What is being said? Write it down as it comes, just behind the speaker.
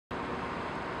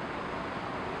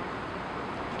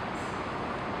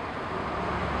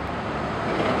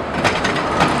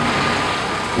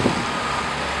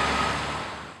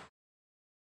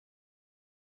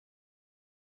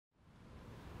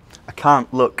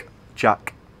Can't look,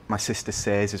 Jack, my sister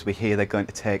says as we hear they're going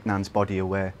to take Nan's body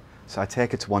away. So I take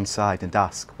her to one side and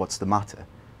ask, what's the matter?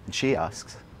 And she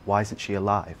asks, why isn't she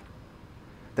alive?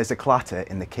 There's a clatter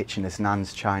in the kitchen as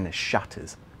Nan's china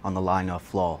shatters on the lino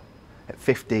floor. At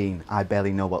 15, I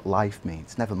barely know what life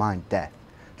means, never mind death.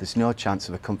 There's no chance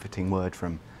of a comforting word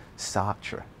from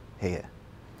Sartre here.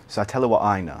 So I tell her what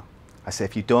I know. I say,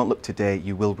 if you don't look today,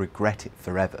 you will regret it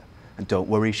forever. And don't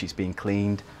worry, she's been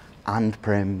cleaned and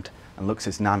primed and looks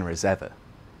as nana as ever.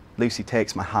 Lucy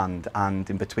takes my hand and,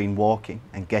 in between walking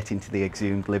and getting to the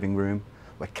exhumed living room,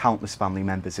 where countless family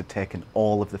members have taken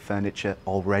all of the furniture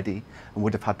already and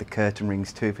would have had the curtain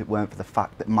rings too if it weren't for the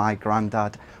fact that my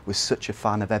granddad was such a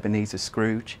fan of Ebenezer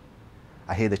Scrooge,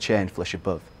 I hear the chain flush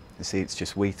above and see it's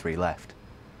just we three left.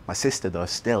 My sister, though,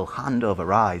 still, hand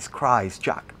over eyes, cries,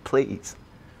 Jack, please.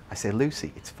 I say,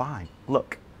 Lucy, it's fine.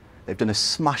 Look, they've done a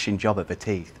smashing job of her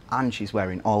teeth and she's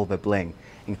wearing all of her bling,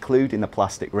 including the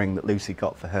plastic ring that Lucy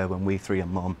got for her when we three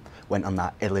and Mum went on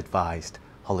that ill-advised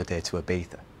holiday to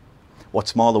Ibiza.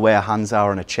 What's more, the way her hands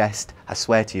are on her chest, I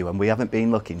swear to you, and we haven't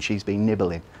been looking, she's been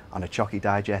nibbling on a chalky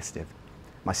digestive.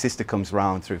 My sister comes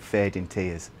round through fading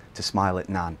tears to smile at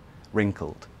Nan,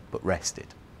 wrinkled but rested.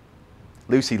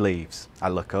 Lucy leaves. I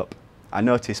look up. I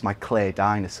notice my clay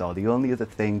dinosaur, the only other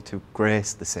thing to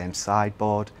grace the same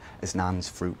sideboard as Nan's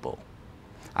fruit bowl.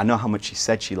 I know how much she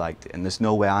said she liked it, and there's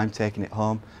no way I'm taking it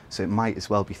home, so it might as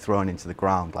well be thrown into the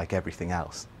ground like everything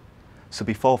else. So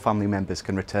before family members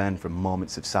can return from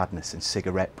moments of sadness and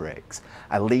cigarette breaks,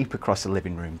 I leap across the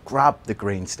living room, grab the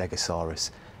green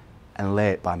Stegosaurus and lay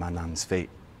it by my Nan's feet.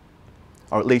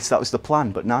 Or at least that was the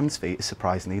plan, but Nan's feet are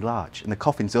surprisingly large and the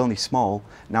coffin's only small.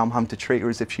 Now I'm having to treat her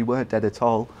as if she weren't dead at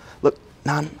all. Look,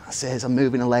 Nan, I says, I'm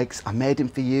moving her legs. I made him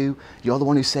for you. You're the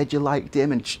one who said you liked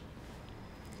him and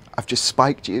I've just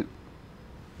spiked you.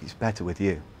 He's better with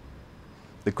you.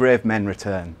 The grave men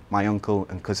return, my uncle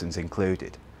and cousins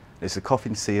included. As the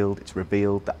coffin sealed, it's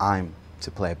revealed that I'm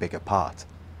to play a bigger part.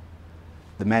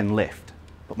 The men lift,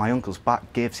 but my uncle's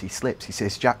back gives, he slips. He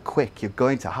says, Jack, quick, you're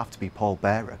going to have to be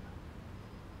Pallbearer.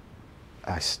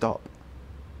 I stop,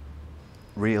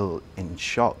 real in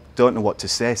shock. Don't know what to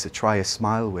say, so try a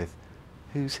smile with,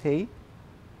 who's he?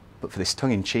 But for this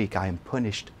tongue-in-cheek, I am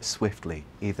punished swiftly,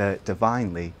 either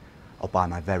divinely or by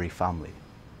my very family.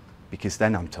 Because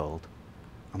then I'm told,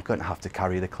 I'm going to have to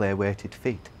carry the clay-weighted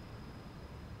feet.